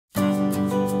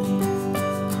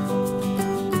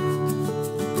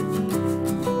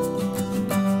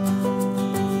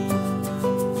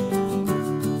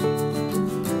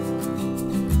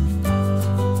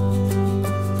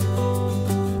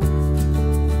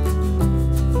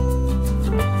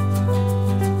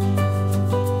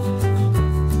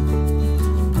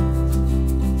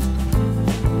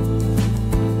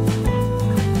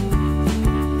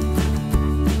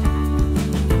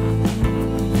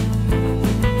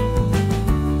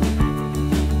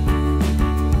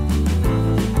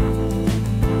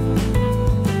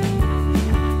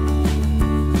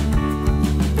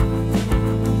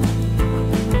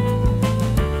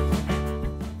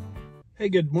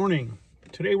Good morning.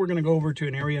 Today we're going to go over to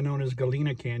an area known as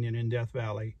Galena Canyon in Death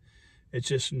Valley. It's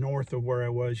just north of where I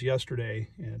was yesterday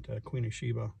at Queen of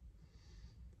Sheba.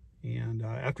 And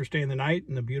after staying the night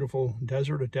in the beautiful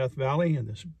desert of Death Valley in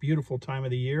this beautiful time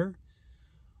of the year,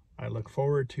 I look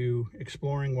forward to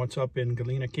exploring what's up in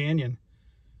Galena Canyon.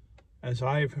 As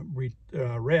I've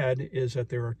read, is that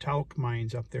there are talc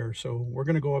mines up there. So we're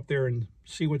going to go up there and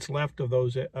see what's left of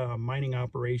those mining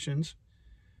operations.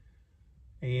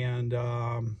 And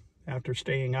after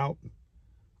staying out,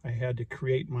 I had to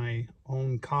create my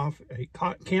own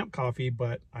camp coffee,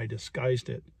 but I disguised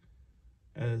it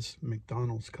as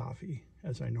McDonald's coffee,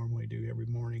 as I normally do every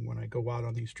morning when I go out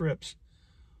on these trips.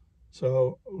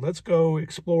 So let's go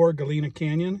explore Galena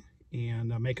Canyon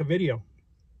and make a video.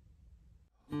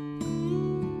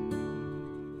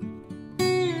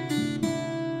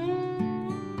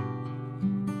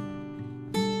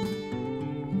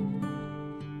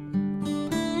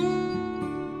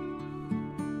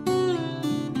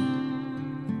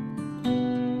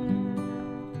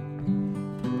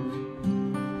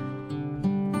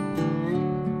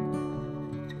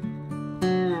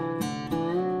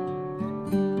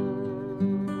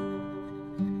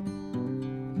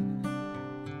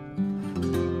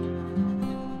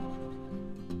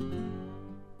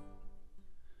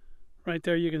 Right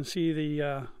there you can see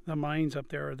the mines up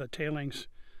there, the tailings.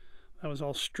 That was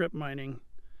all strip mining.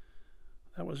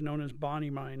 That was known as Bonny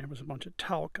Mine. There was a bunch of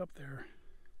talc up there.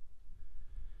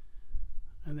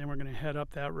 And then we're going to head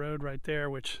up that road right there,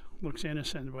 which looks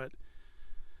innocent, but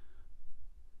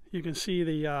you can see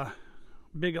the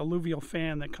big alluvial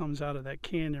fan that comes out of that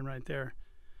canyon right there.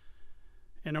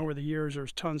 And over the years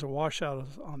there's tons of washout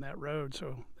on that road,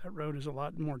 so that road is a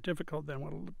lot more difficult than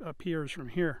what appears from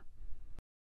here.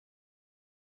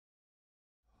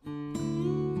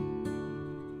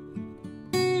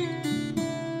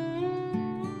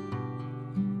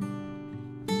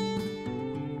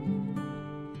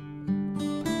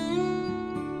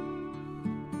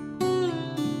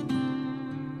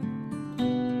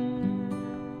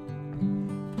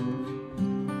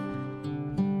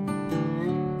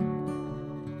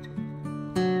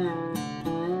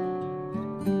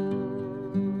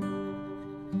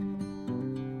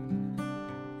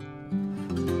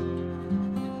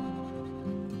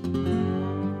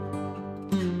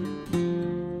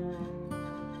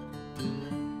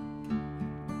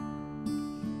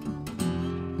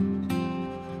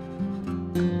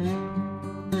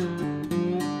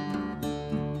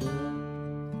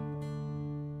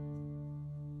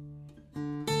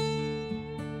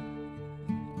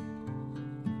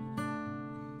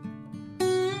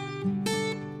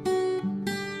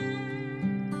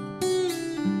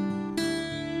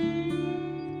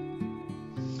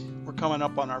 Coming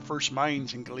up on our first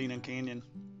mines in Galena Canyon.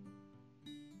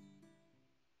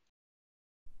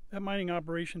 That mining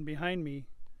operation behind me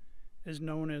is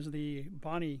known as the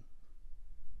Bonny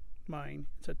Mine.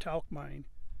 It's a talc mine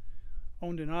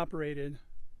owned and operated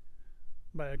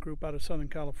by a group out of Southern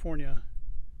California,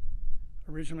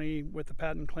 originally with the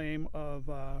patent claim of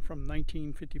from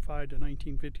 1955 to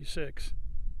 1956.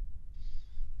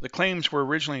 The claims were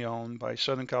originally owned by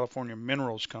Southern California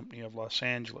Minerals Company of Los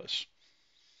Angeles.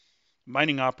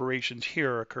 Mining operations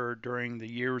here occurred during the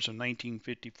years of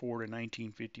 1954 to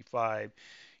 1955,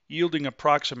 yielding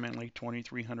approximately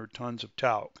 2,300 tons of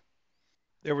talc.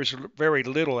 There was very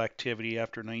little activity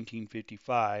after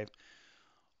 1955,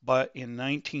 but in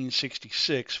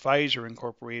 1966, Pfizer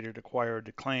Incorporated acquired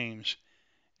the claims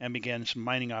and began some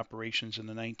mining operations in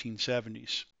the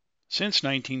 1970s. Since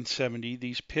 1970,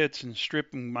 these pits and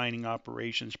stripping mining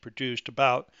operations produced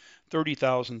about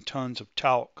 30,000 tons of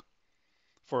talc,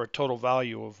 for a total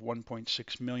value of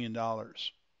 $1.6 million.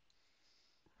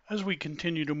 As we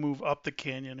continue to move up the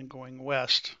canyon and going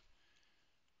west,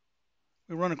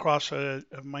 we run across a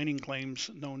mining claims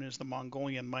known as the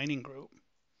Mongolian Mining Group.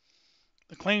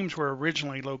 The claims were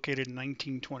originally located in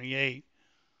 1928,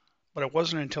 but it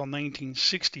wasn't until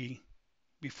 1960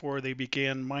 before they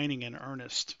began mining in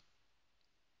earnest.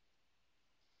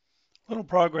 Little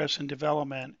progress in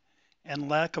development and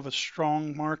lack of a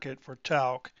strong market for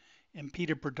talc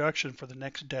impeded production for the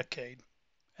next decade.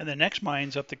 And the next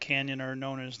mines up the canyon are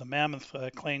known as the Mammoth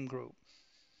Claim Group.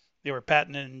 They were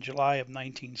patented in July of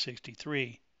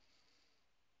 1963.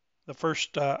 The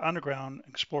first underground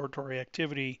exploratory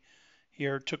activity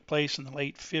here took place in the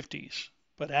late 50s,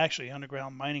 but actually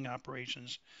underground mining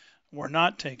operations were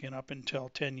not taken up until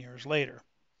 10 years later.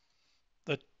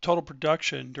 The total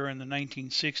production during the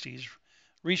 1960s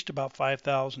reached about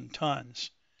 5,000 tons.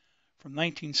 From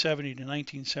 1970 to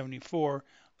 1974,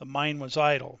 the mine was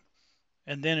idle,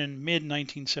 and then in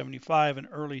mid-1975 and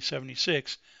early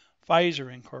 76,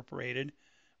 Pfizer Incorporated,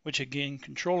 which had gained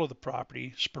control of the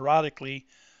property, sporadically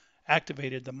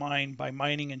activated the mine by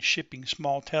mining and shipping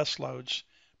small test loads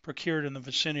procured in the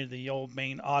vicinity of the old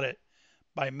main audit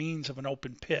by means of an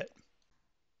open pit.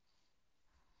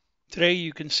 Today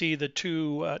you can see the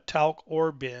two talc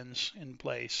ore bins in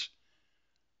place.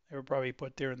 They were probably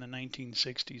put there in the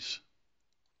 1960s.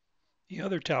 The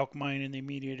other talc mine in the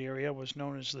immediate area was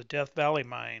known as the Death Valley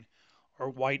Mine, or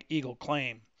White Eagle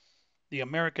Claim. The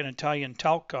American-Italian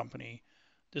Talc Company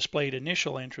displayed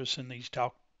initial interest in these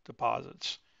talc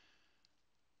deposits.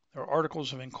 Their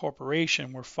articles of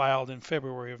incorporation were filed in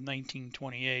February of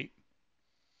 1928.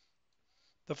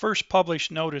 The first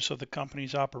published notice of the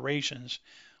company's operations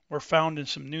were found in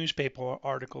some newspaper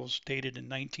articles dated in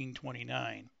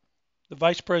 1929. The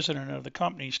vice president of the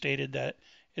company stated that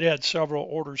it had several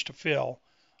orders to fill,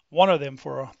 one of them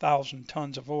for 1,000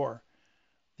 tons of ore.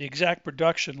 The exact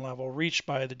production level reached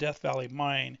by the Death Valley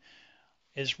Mine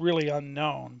is really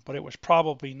unknown, but it was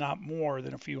probably not more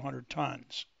than a few hundred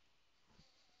tons.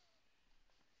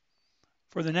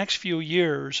 For the next few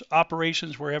years,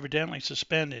 operations were evidently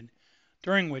suspended,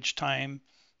 during which time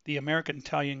the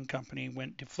American-Italian Company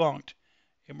went defunct,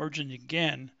 emerging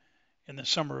again in the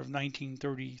summer of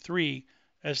 1933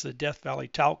 as the Death Valley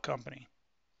Talc Company.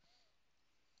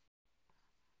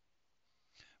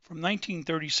 From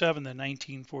 1937 to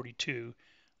 1942,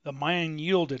 the mine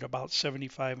yielded about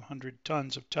 7,500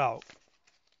 tons of talc.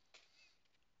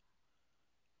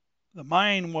 The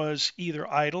mine was either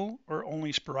idle or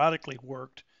only sporadically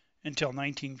worked until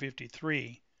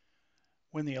 1953,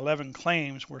 when the 11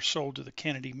 claims were sold to the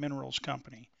Kennedy Minerals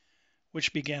Company,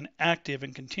 which began active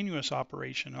and continuous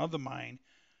operation of the mine,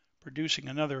 producing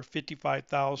another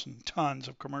 55,000 tons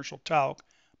of commercial talc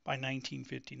by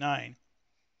 1959.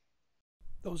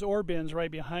 Those ore bins right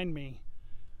behind me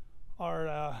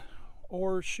are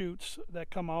ore chutes that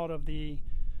come out of the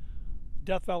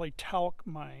Death Valley Talc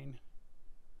Mine.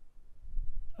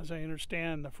 As I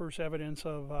understand, the first evidence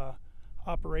of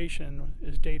operation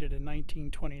is dated in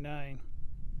 1929.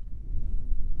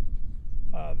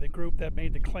 The group that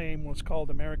made the claim was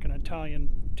called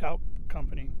American-Italian Talc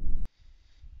Company.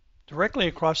 Directly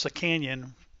across the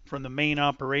canyon from the main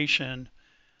operation,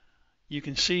 you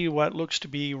can see what looks to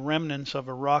be remnants of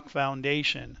a rock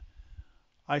foundation.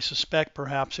 I suspect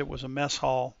perhaps it was a mess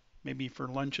hall, maybe for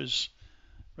lunches,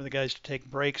 for the guys to take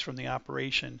breaks from the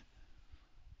operation.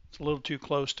 It's a little too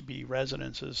close to be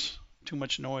residences, too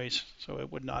much noise, so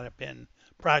it would not have been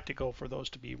practical for those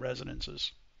to be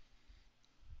residences.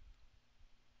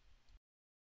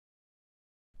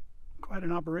 Quite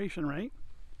an operation, right?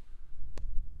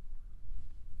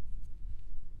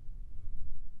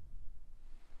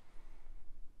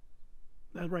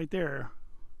 That right there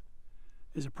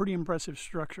is a pretty impressive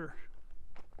structure.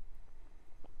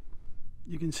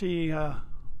 You can see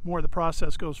more of the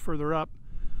process goes further up,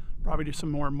 probably to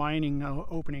some more mining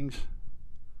openings.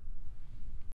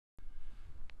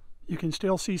 You can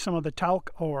still see some of the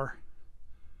talc ore.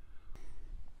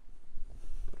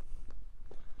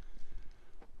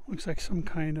 Looks like some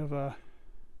kind of a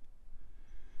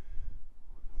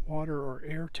water or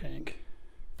air tank.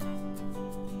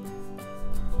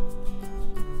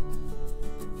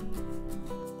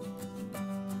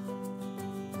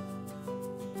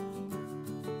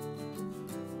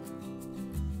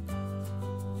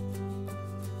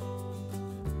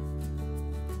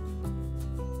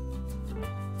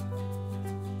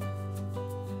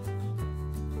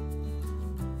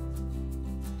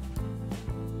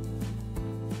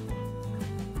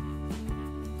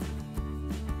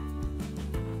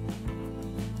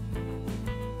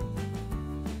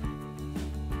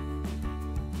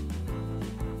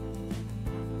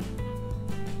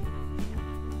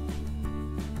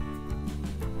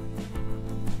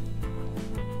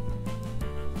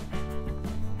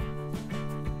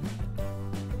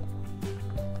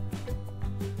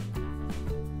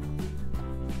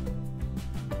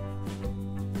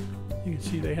 You can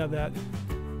see they have that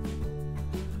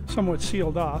somewhat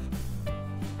sealed off.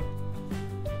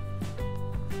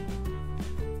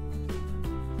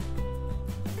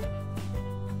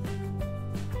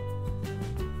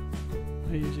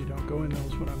 I usually don't go in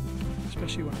those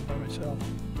especially when I'm by myself.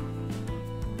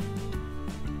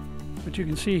 But you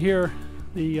can see here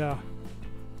the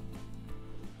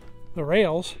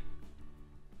rails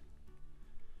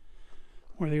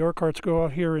where the ore carts go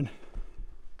out here and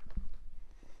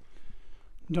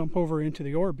dump over into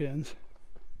the ore bins.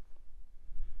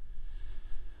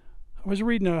 I was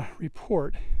reading a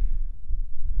report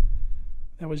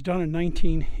that was done in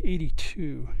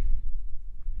 1982.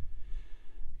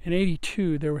 In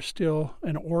 82, there was still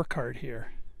an ore cart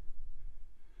here.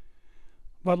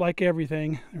 But like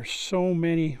everything, there's so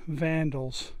many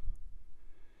vandals.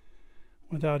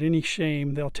 Without any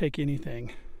shame, they'll take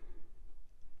anything.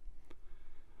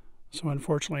 So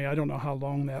unfortunately, I don't know how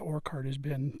long that ore cart has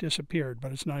been disappeared,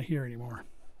 but it's not here anymore.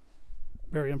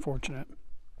 Very unfortunate.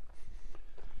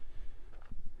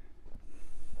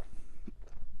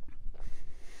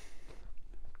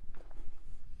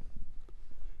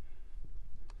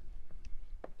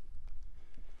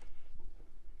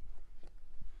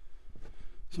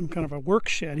 Some kind of a work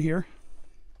shed here.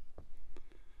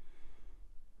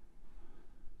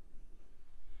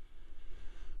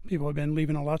 People have been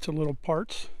leaving lots of little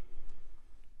parts.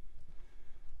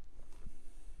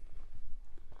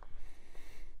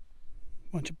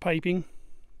 Bunch of piping,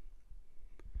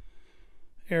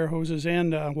 air hoses,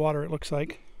 and water, it looks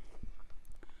like.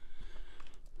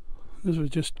 This was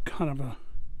just kind of a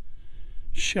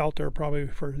shelter probably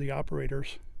for the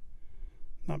operators.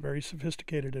 Not very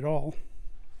sophisticated at all.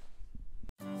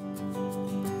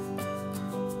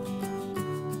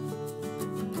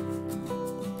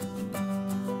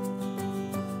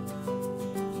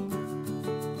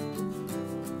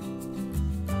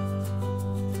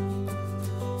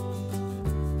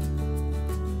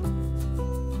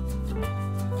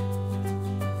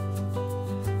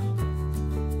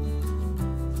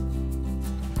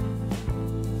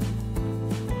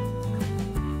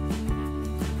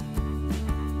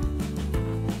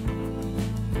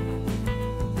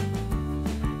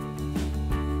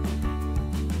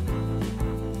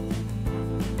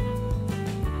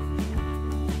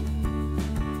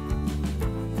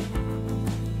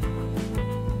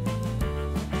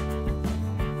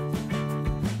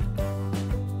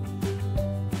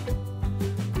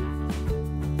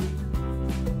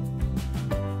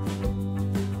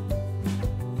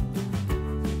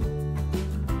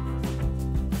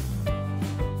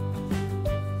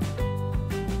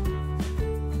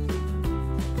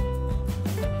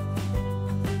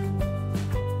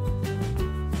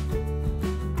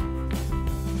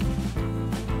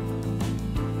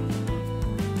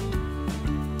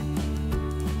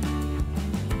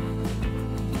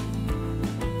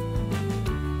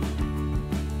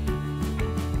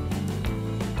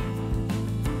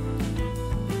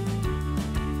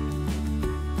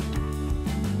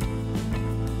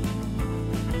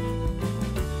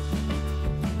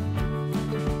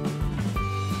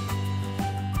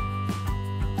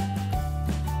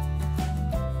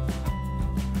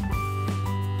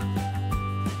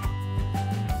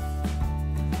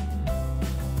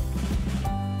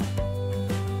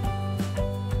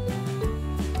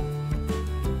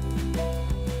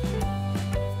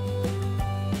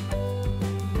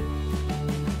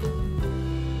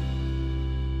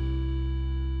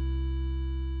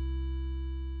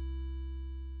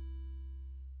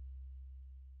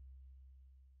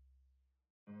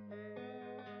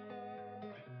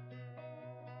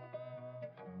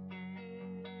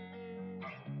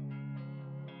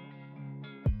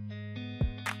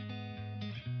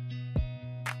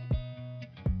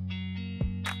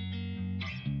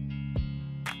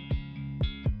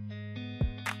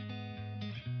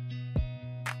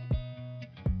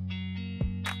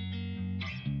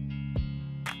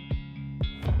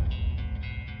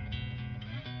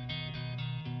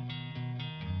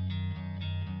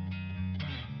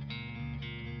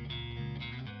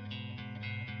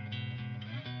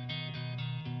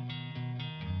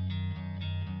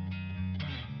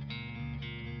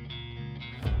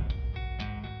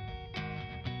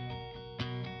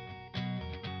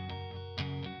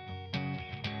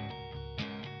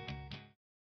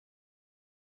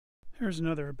 Here's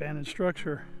another abandoned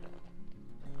structure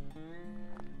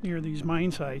near these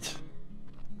mine sites.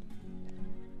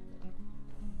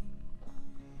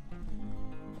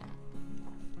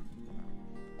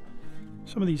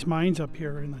 Some of these mines up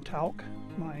here in the talc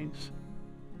mines,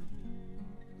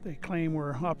 they claim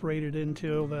were operated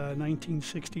until the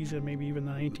 1960s and maybe even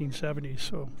the 1970s.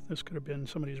 So this could have been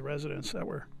somebody's residents that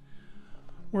were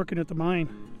working at the mine.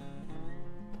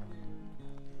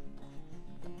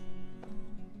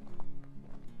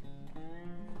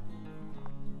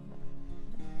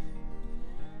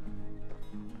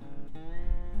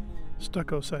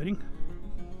 Stucco siding.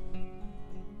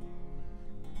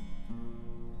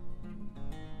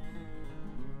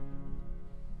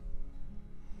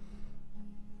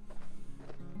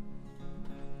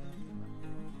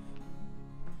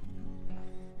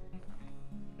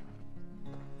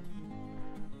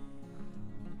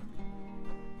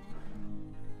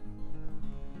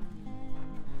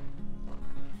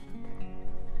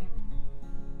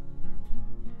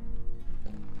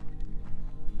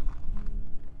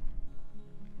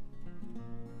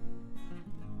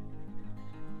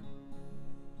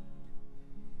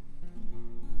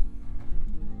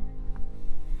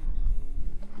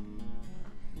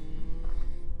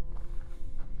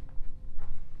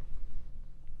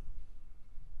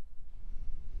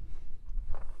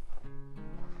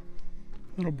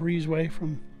 little breezeway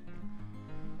from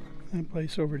that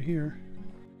place over to here.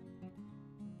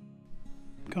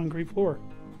 Concrete floor.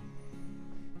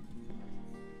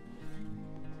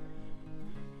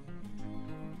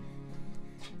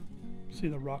 See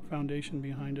the rock foundation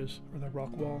behind us, or the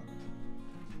rock wall.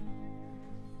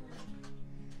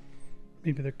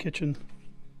 Maybe their kitchen.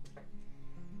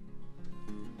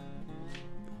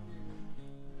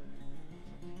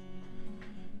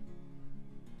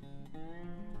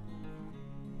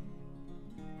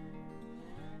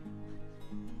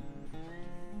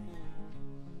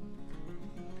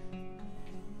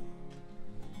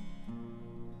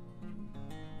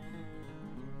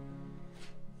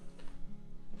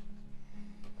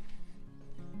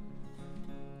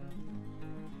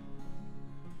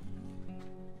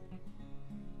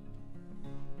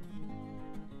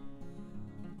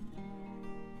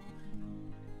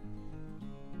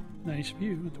 Nice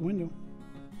view at the window.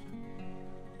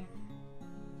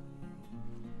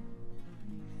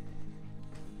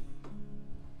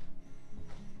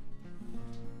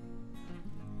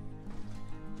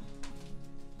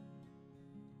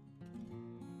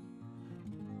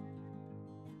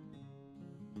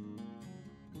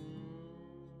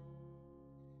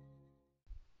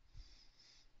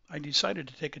 I decided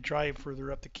to take a drive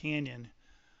further up the canyon,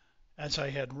 as I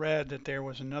had read that there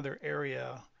was another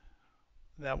area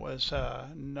that was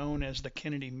known as the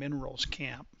Kennedy Minerals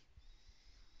Camp.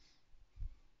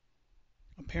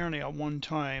 Apparently at one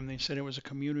time they said it was a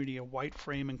community of white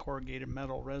frame and corrugated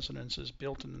metal residences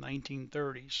built in the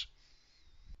 1930s.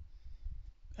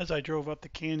 As I drove up the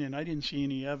canyon, I didn't see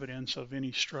any evidence of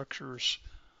any structures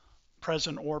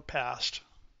present or past.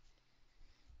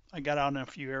 I got out in a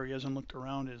few areas and looked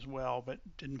around as well, but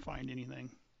didn't find anything.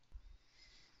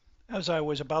 As I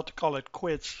was about to call it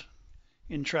quits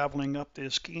in traveling up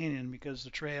this canyon because the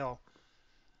trail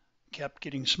kept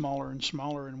getting smaller and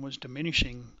smaller and was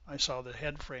diminishing, I saw the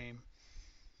head frame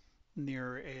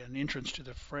near an entrance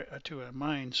to a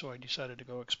mine, so I decided to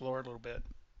go explore it a little bit.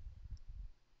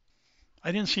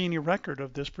 I didn't see any record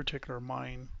of this particular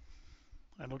mine.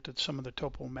 I looked at some of the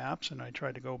topo maps and I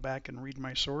tried to go back and read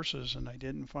my sources, and I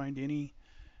didn't find any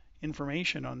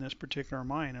information on this particular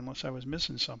mine unless I was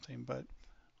missing something, but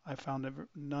I found it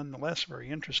nonetheless very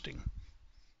interesting.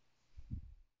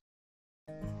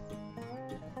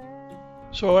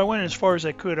 So I went as far as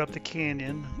I could up the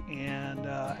canyon, and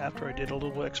after I did a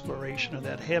little exploration of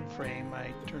that head frame,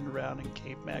 I turned around and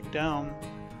came back down,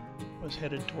 was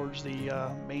headed towards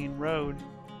the main road.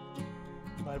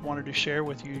 I wanted to share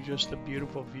with you just the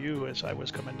beautiful view as I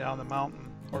was coming down the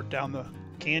mountain, or down the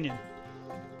canyon.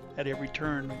 At every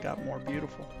turn it got more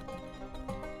beautiful.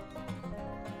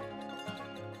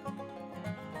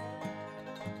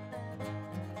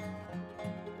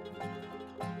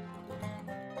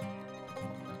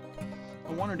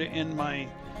 I wanted to end my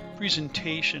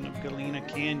presentation of Galena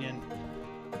Canyon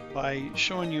by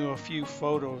showing you a few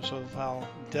photos of how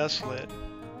desolate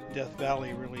Death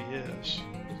Valley really is.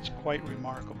 It's quite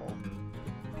remarkable.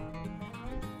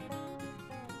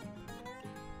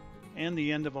 And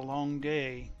the end of a long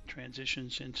day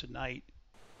transitions into night.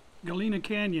 Galena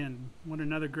Canyon, what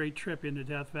another great trip into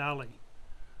Death Valley.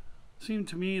 Seemed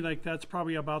to me like that's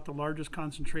probably about the largest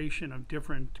concentration of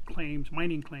different claims,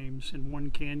 mining claims, in one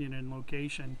canyon and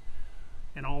location.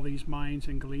 And all these mines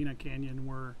in Galena Canyon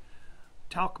were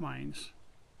talc mines.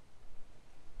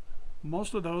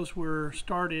 Most of those were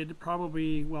started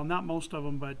probably, well, not most of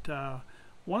them, but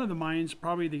one of the mines,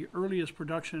 probably the earliest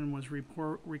production, was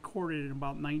recorded in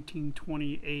about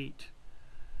 1928.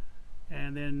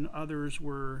 And then others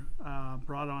were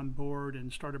brought on board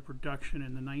and started production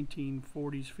in the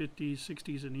 1940s, 50s,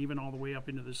 60s, and even all the way up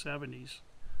into the 70s.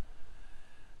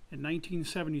 In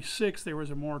 1976, there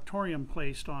was a moratorium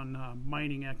placed on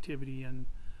mining activity in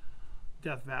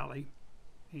Death Valley.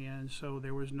 And so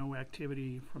there was no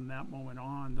activity from that moment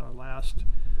on. The last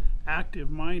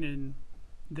active mine in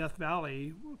Death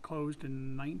Valley closed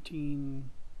in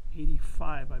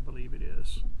 1985, I believe it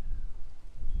is.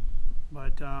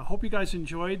 But hope you guys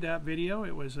enjoyed that video.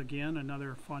 It was, again,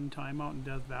 another fun time out in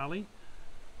Death Valley.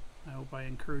 I hope I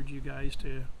encourage you guys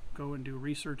to go and do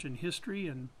research in history,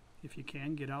 and if you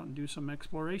can, get out and do some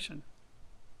exploration.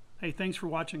 Hey, thanks for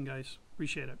watching, guys.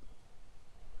 Appreciate it.